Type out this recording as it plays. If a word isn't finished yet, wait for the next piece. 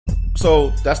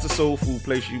So that's the soul food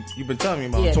place you've been telling me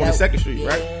about, 22nd Street,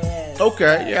 right?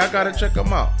 Okay, I gotta check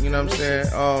them out. You know what I'm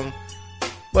saying?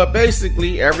 But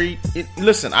basically,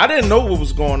 listen, I didn't know what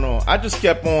was going on. I just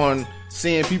kept on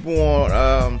seeing people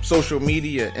on social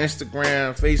media,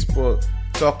 Instagram, Facebook,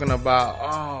 talking about,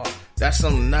 oh, that's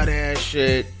some nut ass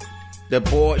shit. The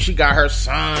boy, she got her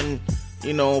son,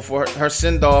 you know, for her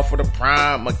send off for the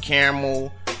prom, a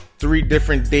camel, 3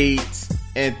 different dates,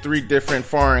 and 3 different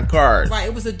foreign cars. Right,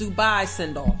 it was a Dubai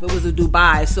send off. It was a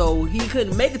Dubai, so he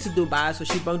couldn't make it to Dubai, so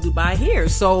she brought Dubai here.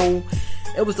 So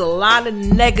it was a lot of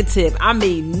negative. I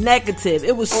mean, negative.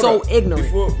 It was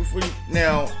ignorant. Before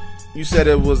now, you said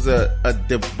it was a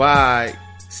Dubai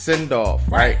send off,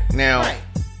 right? Now,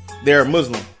 they're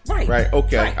Muslim. Right.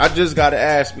 Okay. Right. I just got to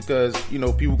ask because, you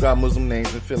know, people got Muslim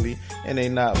names in Philly and they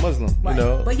not Muslim, you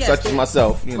know, but yes, such as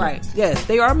myself. You know? Right. Yes,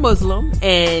 they are Muslim.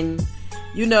 And,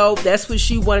 you know, that's what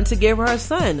she wanted to give her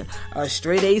son. A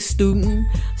straight A student,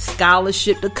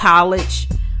 scholarship to college.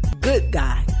 Good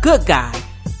guy.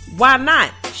 Why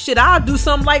not? Shit, I'll do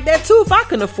something like that too if I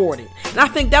can afford it. And I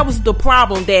think that was the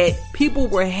problem, that people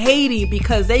were hating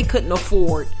because they couldn't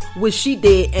afford what she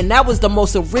did. And that was the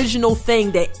most original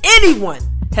thing that anyone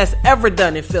has ever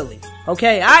done in Philly.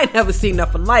 Okay, I ain't never seen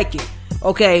nothing like it.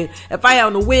 Okay, if I had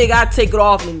on the wig, I'd take it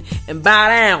off and bow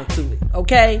down to it.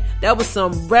 Okay, that was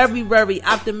some very, very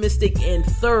optimistic and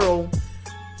thorough.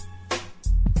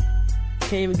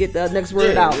 Can't even get the next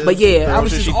word out, but yeah, I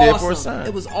was just awesome.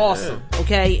 It was awesome. Yeah.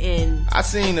 Okay, and I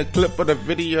seen a clip of the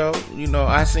video. You know,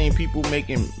 I seen people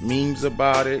making memes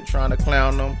about it, trying to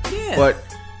clown them. Yeah. But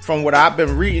from what I've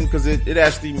been reading, because it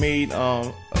actually made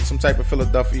some type of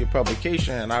Philadelphia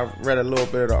publication, and I read a little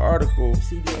bit of the article.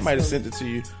 I might have sent it to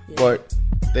you, but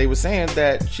they were saying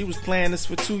that she was planning this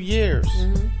for 2 years.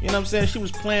 Mm-hmm. You know what I'm saying? She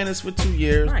was planning this for 2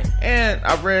 years. Right. And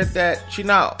I read that she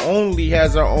not only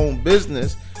has her own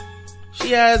business,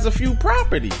 she has a few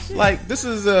properties. Yeah. Like, this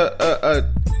is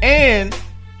and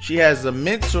she has a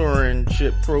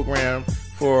mentorship program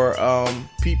for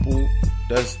people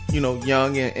that's, you know,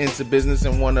 young and into business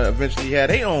and want to eventually have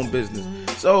their own business. Mm-hmm.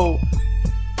 So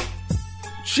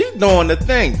she's doing the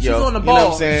thing, yo. She's on the ball. You know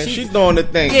what I'm saying? She's doing the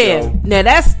thing, yeah. yo. Now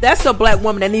that's a black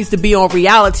woman that needs to be on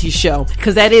reality show,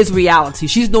 because that is reality.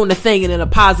 She's doing the thing in a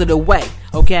positive way,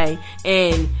 okay?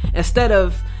 And instead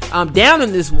of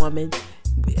downing this woman,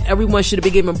 everyone should have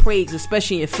been giving praise,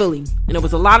 especially in Philly. And there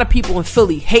was a lot of people in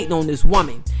Philly hating on this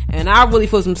woman. And I really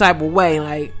feel some type of way.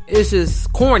 Like, it's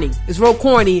just corny. It's real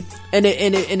corny. And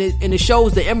it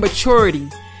shows the immaturity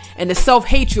and the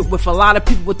self-hatred with a lot of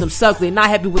people with themselves. They're not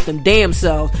happy with them damn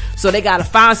selves. So they got to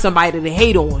find somebody to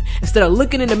hate on instead of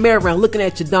looking in the mirror and looking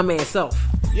at your dumb ass self.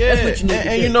 Yeah. That's what you need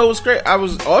to do. You know what's great? I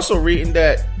was also reading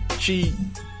that she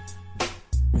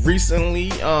recently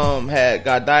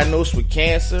got diagnosed with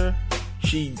cancer.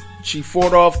 She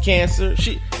fought off cancer.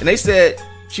 And they said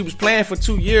she was planning for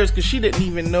 2 years because she didn't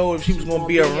even know if she was going to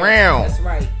be around. That's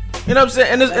right. You know what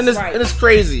I'm saying? And it's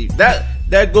crazy.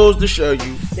 That goes to show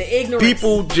you the ignorance.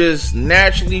 People just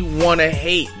naturally want to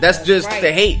hate. That's just right.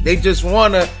 The hate. They just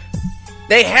want to.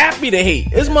 They happy to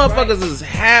hate. This motherfuckers is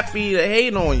happy to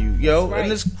hate on you, yo. Right.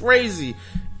 And it's crazy.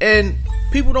 And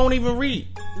people don't even read.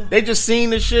 No. They just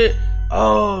seen the shit.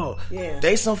 Oh, yeah.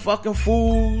 They some fucking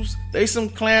fools. They some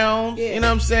clowns. Yeah. You know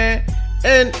what I'm saying?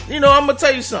 And, you know, I'm going to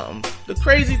tell you something. The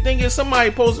crazy thing is somebody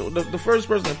posted, the first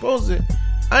person that posted it,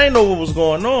 I didn't know what was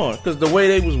going on because the way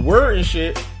they was wording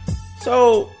shit.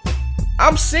 So,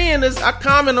 I'm seeing this. I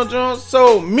comment on Jones.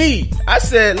 So, I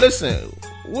said, listen,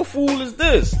 what fool is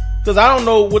this? Because I don't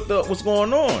know what's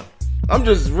going on. I'm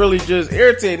just really just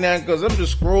irritated now because I'm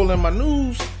just scrolling my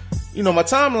news. You know, my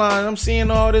timeline, I'm seeing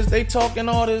all this, they talking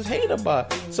all this hate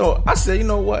about it. So I said, you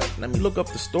know what? Let me look up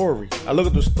the story. I look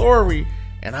at the story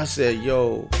and I said,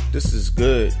 yo, this is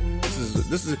good.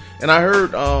 This is, and I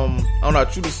heard, I don't know how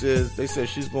true this is. They said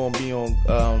she's going to be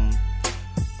on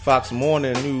Fox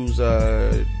Morning News,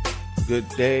 Good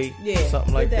Day,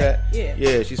 something like that.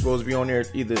 Yeah, she's supposed to be on there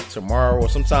either tomorrow or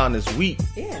sometime this week.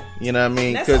 Yeah. You know what I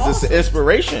mean? Because it's an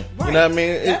inspiration. Right. You know what I mean?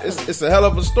 It's a hell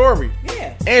of a story.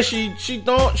 Yeah. And she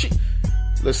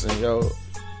listen, yo,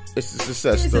 it's a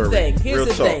success story. Here's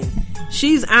the thing.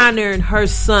 She's honoring her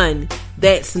son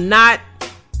that's not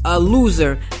a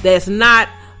loser, that's not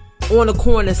on the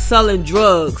corner selling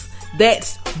drugs,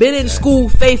 that's been in school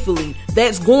faithfully,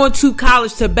 that's going to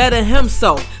college to better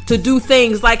himself, to do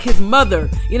things like his mother.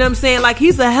 You know what I'm saying? Like,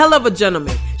 he's a hell of a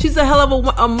gentleman. She's a hell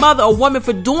of a mother, a woman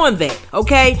for doing that.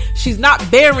 Okay? She's not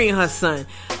burying her son.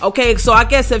 Okay? So I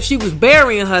guess if she was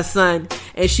burying her son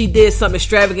and she did something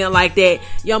extravagant like that,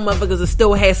 young motherfuckers will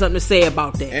still have something to say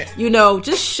about that. You know,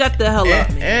 just shut the hell up,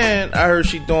 man. And I heard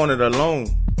she doing it alone.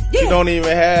 She don't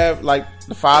even have, like,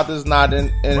 the father's not in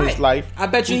his life. I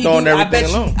bet you he's doing everything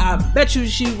alone. I bet you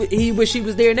he wish he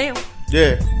was there now.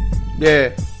 Yeah.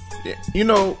 You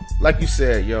know, like you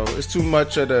said, yo, it's too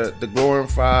much of the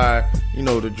glorify, you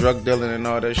know, the drug dealing and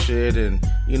all that shit, and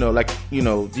you know, like, you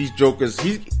know, these jokers.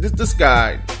 This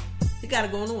guy. He got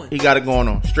it going on. He got it going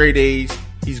on. Straight A's.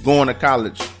 He's going to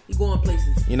college. He's going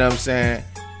places. You know what I'm saying?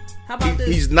 How about this?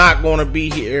 He's not going to be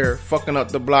here fucking up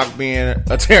the block being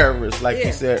a terrorist, like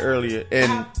you said earlier,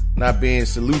 and not being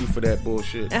saluted for that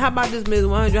bullshit. And how about this, Ms.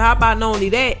 100? How about not only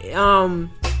that,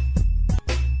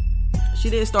 she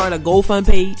didn't start a GoFund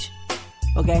page,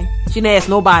 okay? She didn't ask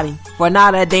nobody for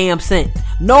not a damn cent.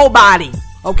 Nobody,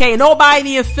 okay?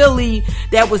 Nobody in Philly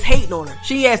that was hating on her.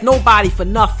 She asked nobody for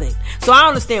nothing. So I don't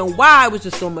understand why it was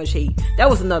just so much hate. That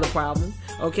was another problem,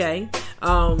 okay?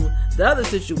 The other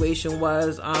situation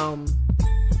was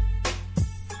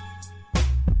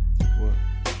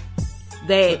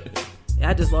that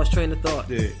I just lost train of thought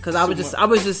because I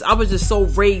was just so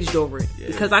raged over it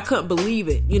because I couldn't believe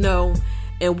it, you know.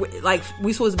 And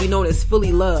we supposed to be known as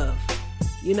Philly love,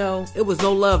 you know. It was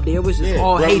no love there. It was just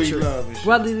all hatred,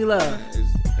 brotherly love,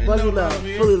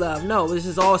 Philly love. No, it was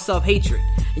just all self hatred.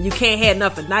 And you can't have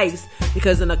nothing nice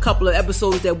because in a couple of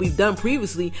episodes that we've done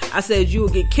previously, I said you will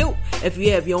get killed if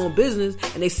you have your own business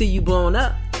and they see you blowing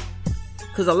up.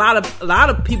 Because a lot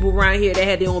of people around here that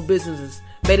had their own businesses,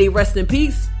 may they rest in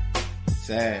peace.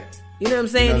 Sad. You know what I'm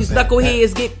saying? You know these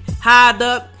knuckleheads get hired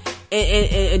up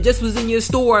and just was in your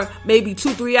store maybe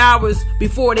 2-3 hours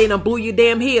before they done blew your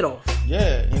damn head off.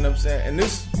 Yeah, you know what I'm saying? And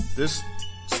this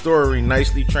story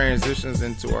nicely transitions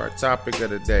into our topic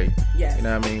of the day. Yes. You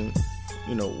know what I mean?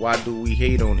 You know, why do we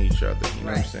hate on each other? You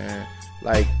know what I'm saying?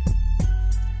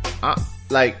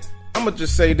 I'm gonna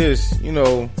just say this, you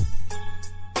know,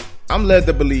 I'm led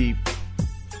to believe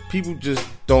people just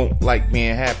don't like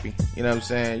being happy. You know what I'm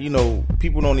saying? You know,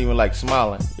 people don't even like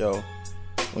smiling, yo.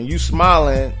 When you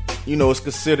smiling, you know, it's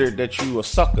considered that you a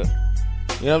sucker.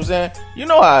 You know what I'm saying? You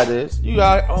know how it is. You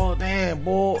are, oh damn,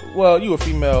 boy. Well, you a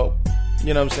female,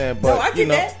 you know what I'm saying? But I get you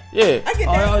know, that. Yeah. I get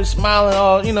that. Oh, smiling,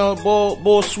 oh, you know,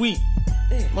 boy sweet.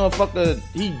 Motherfucker,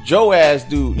 he Joe ass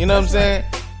dude. You know what I'm saying?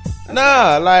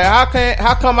 Nah, like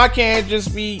how come I can't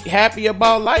just be happy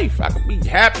about life? I can be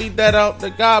happy that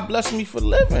God bless me for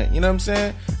living. You know what I'm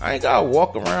saying? I ain't gotta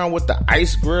walk around with the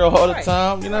ice grill all the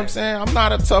time. You know what I'm saying? I'm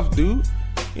not a tough dude.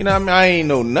 You know what I mean? I ain't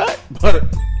no nut, but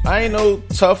I ain't no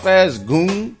tough ass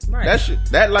goon. Right.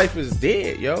 That life is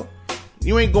dead, yo.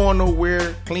 You ain't going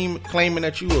nowhere claiming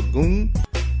that you a goon.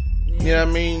 You know what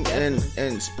I mean?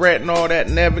 And spreading all that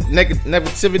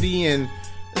negativity, and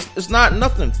it's not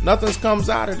nothing. Nothing comes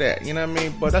out of that. You know what I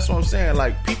mean? But that's what I'm saying.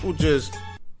 Like, people just,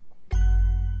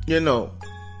 you know,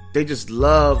 they just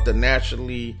love to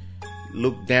naturally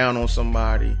look down on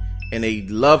somebody, and they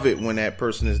love it when that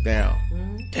person is down.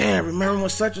 Mm-hmm. Damn, remember when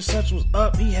such and such was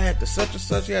up? He had the such and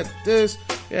such. He had this.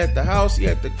 He had the house. He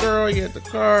had the girl. He had the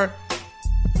car.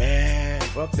 Man,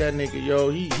 fuck that nigga, yo.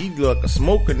 He look a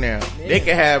smoker now. Yeah. They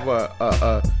can have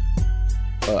a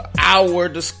hour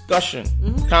discussion,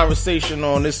 conversation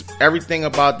on this, everything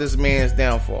about this man's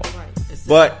downfall. Right.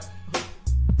 But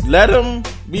let him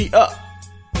be up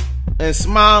and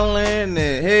smiling and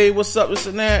hey, what's up, this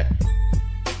and that.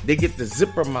 They get the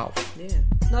zipper mouth. Yeah.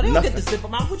 No, they don't get the zipper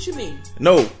mouth. What you mean?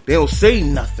 No, they don't say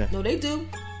nothing. No, they do.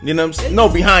 You know what I'm saying? No,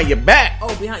 behind your back.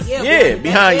 Oh, behind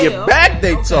your back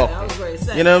they talk.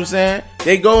 You know what I'm saying?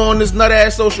 They go on this nut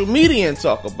ass social media and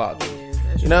talk about it.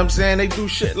 Yeah, you know what I'm saying? They do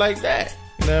shit like that.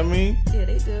 You know what I mean? Yeah,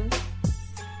 they do.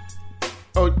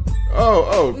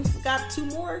 Oh. We forgot two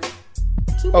more.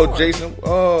 Jason.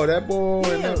 Oh, that boy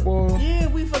and that boy. Yeah,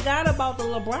 we forgot about the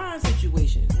LeBron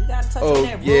situation. We got to touch on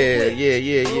that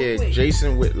real quick.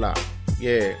 Jason Whitlock.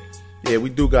 Yeah. Yeah,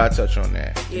 we do gotta touch on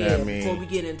that. You know what I mean? Before we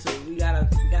get into it, we gotta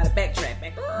backtrack.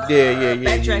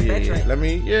 Backtrack. Let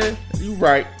me. Yeah, you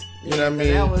right. You know what I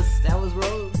mean? That was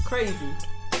real crazy.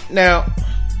 Now,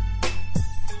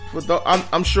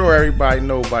 I'm sure everybody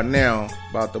know by now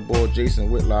about the boy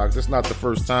Jason Whitlock. This is not the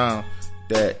first time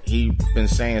that he been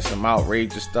saying some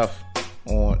outrageous stuff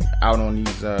out on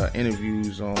these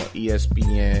interviews on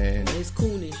ESPN. His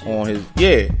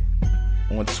coonish.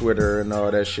 On Twitter and all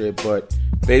that shit. But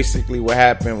basically what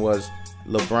happened was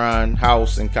LeBron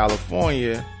house in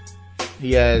California,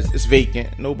 it's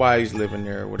vacant. Nobody's living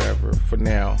there or whatever for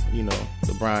now. You know,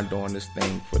 LeBron doing this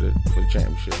thing for the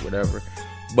championship, whatever.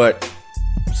 But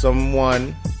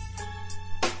someone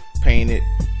painted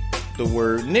the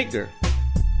word nigger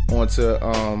onto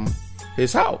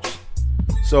his house.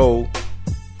 So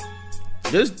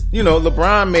just, you know,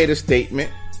 LeBron made a statement,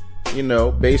 you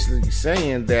know, basically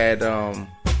saying that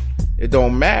it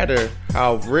don't matter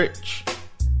how rich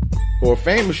or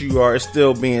famous you are, it's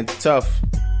still being tough.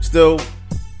 Still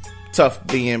tough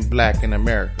being black in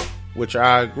America, which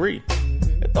I agree.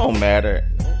 It don't matter.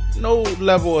 No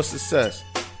level of success.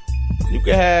 You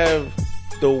can have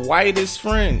the whitest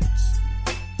friends,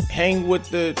 hang with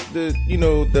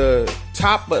the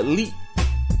top elite.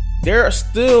 They're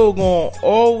still gonna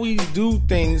always do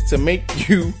things to make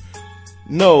you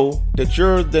know that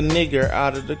you're the nigger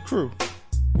out of the crew.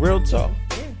 Real talk.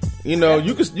 You know,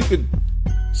 you could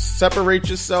separate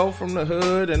yourself from the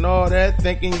hood and all that,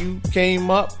 thinking you came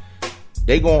up.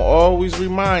 They gonna always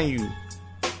remind you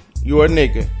you're a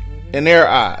nigga in their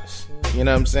eyes. You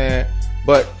know what I'm saying?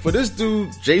 But for this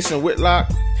dude, Jason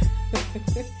Whitlock,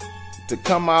 to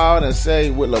come out and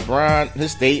say with LeBron,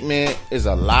 his statement is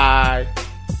a lie.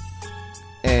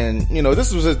 And, you know,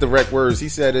 this was his direct words. He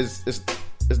said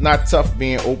it's not tough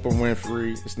being Oprah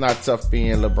Winfrey. It's not tough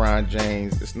being LeBron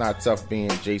James. It's not tough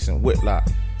being Jason Whitlock.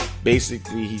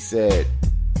 Basically, he said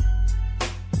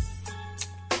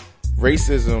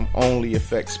racism only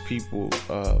affects people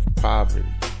of poverty,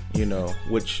 you know,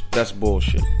 which that's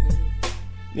bullshit.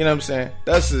 You know what I'm saying?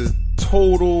 That's his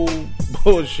total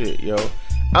bullshit, yo.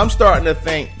 I'm starting to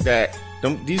think that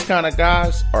these kind of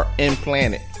guys are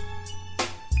implanted.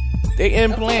 They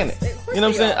implant it. You know what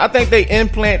I'm saying? I think they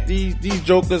implant these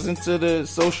jokers into the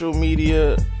social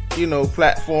media, you know,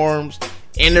 platforms,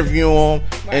 interview them,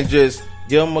 and just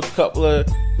give them a couple of,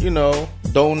 you know,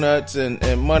 donuts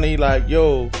and money. Like,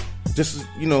 yo, this is,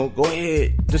 you know, go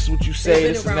ahead. This is what you say.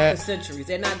 They've this been and around that. for centuries.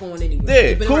 They're not going anywhere. Yeah,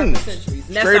 They've been around for centuries.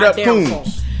 And that's straight not up their coons.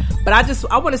 fault. But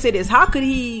I want to say this. How could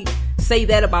he say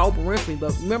that about Oprah Winfrey?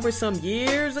 But remember some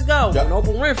years ago when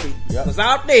Oprah Winfrey was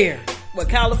out there,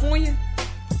 California?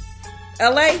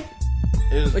 LA?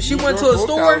 But she went to a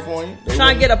store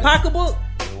trying to get a pocketbook.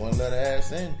 They wouldn't let her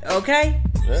ass in. Okay?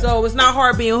 Yeah. So it's not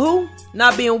hard being who?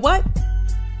 Not being what?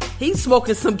 He's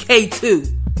smoking some K2.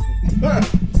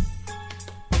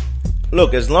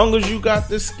 Look, as long as you got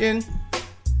this skin,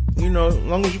 you know, as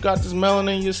long as you got this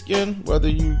melanin in your skin, whether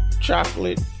you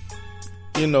chocolate,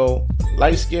 you know,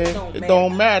 light skin, it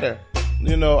don't matter.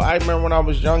 You know, I remember when I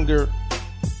was younger,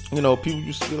 you know, people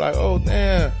used to be like, oh,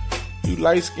 damn, you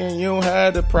light skin, you don't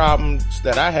have the problems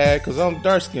that I had because I'm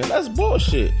dark skinned. That's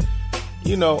bullshit.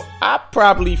 You know, I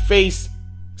probably face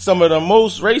some of the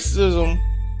most racism,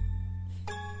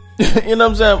 you know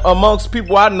what I'm saying, amongst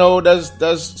people I know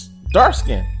that's dark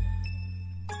skinned.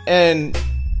 And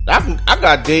I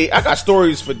got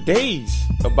stories for days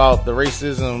about the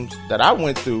racism that I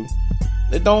went through.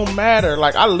 It don't matter.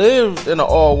 Like, I lived in an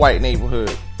all white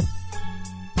neighborhood,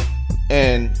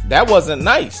 and that wasn't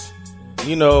nice.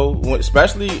 You know,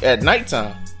 especially at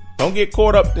nighttime. Don't get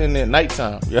caught up in at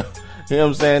nighttime. Yeah, you know what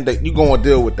I'm saying? That you gonna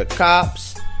deal with the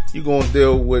cops. You gonna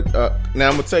deal with. Now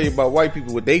I'm gonna tell you about white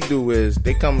people. What they do is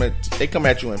they come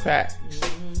at you in packs.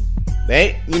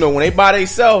 They, you know, when they by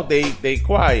themselves, they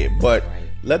quiet, but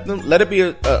let it be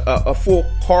a full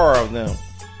car of them,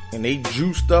 and they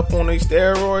juiced up on their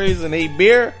steroids and they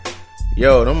beer.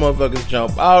 Yo, them motherfuckers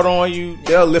jump out on you.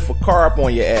 They'll lift a car up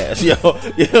on your ass. Yo,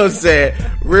 you know what I'm saying?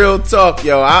 Real talk,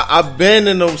 yo. I've been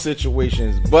in those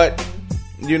situations, but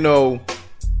you know,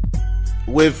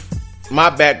 with my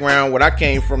background, when I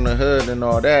came from the hood and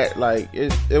all that, like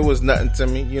it was nothing to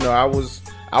me. You know, I was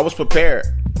prepared.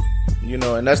 You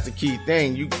know, and that's the key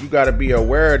thing. You got to be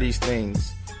aware of these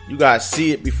things. You got to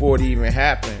see it before it even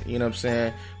happen. You know what I'm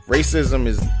saying? Racism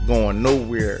is going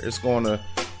nowhere. It's going to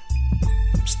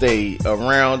stay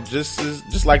around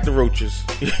just like the roaches.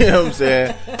 You know what I'm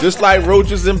saying? Just like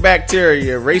roaches and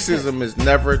bacteria, racism is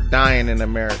never dying in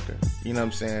America. You know what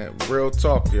I'm saying? Real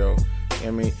talk, yo. I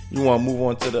mean, you want to move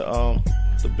on to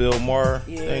the Bill Maher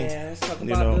thing? Yeah, let's talk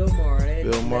about Bill Maher.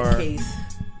 Bill Maher case.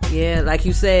 Yeah, like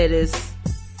you said, it's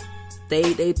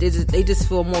they just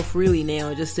feel more freely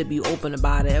now just to be open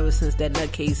about it. Ever since that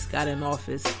nutcase got in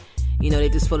office, you know, they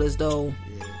just feel as though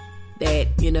that,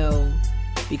 you know,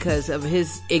 because of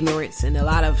his ignorance and a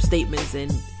lot of statements and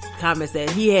comments that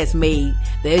he has made,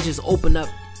 that it just opened up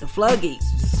the floodgates.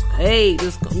 Just, hey,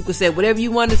 you can say whatever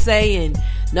you want to say, and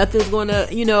nothing's gonna,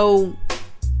 you know,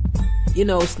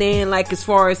 stand like as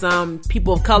far as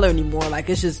people of color anymore. Like,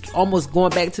 it's just almost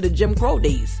going back to the Jim Crow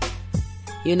days,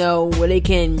 you know, where they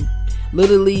can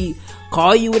literally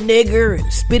call you a nigger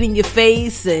and spit in your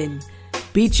face and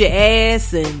beat your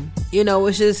ass, and you know,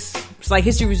 it's like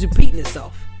history is repeating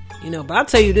itself, you know. But I'll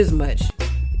tell you this much.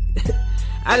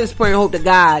 I just pray and hope to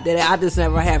God that I just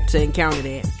never have to encounter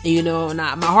that, you know. And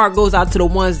my heart goes out to the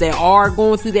ones that are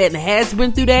going through that and has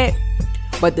been through that.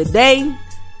 But the day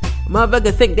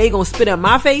motherfucker think they gonna spit in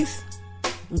my face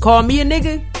and call me a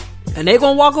nigga and they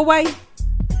gonna walk away,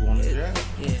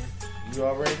 You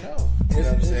already know. You know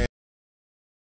what I'm saying?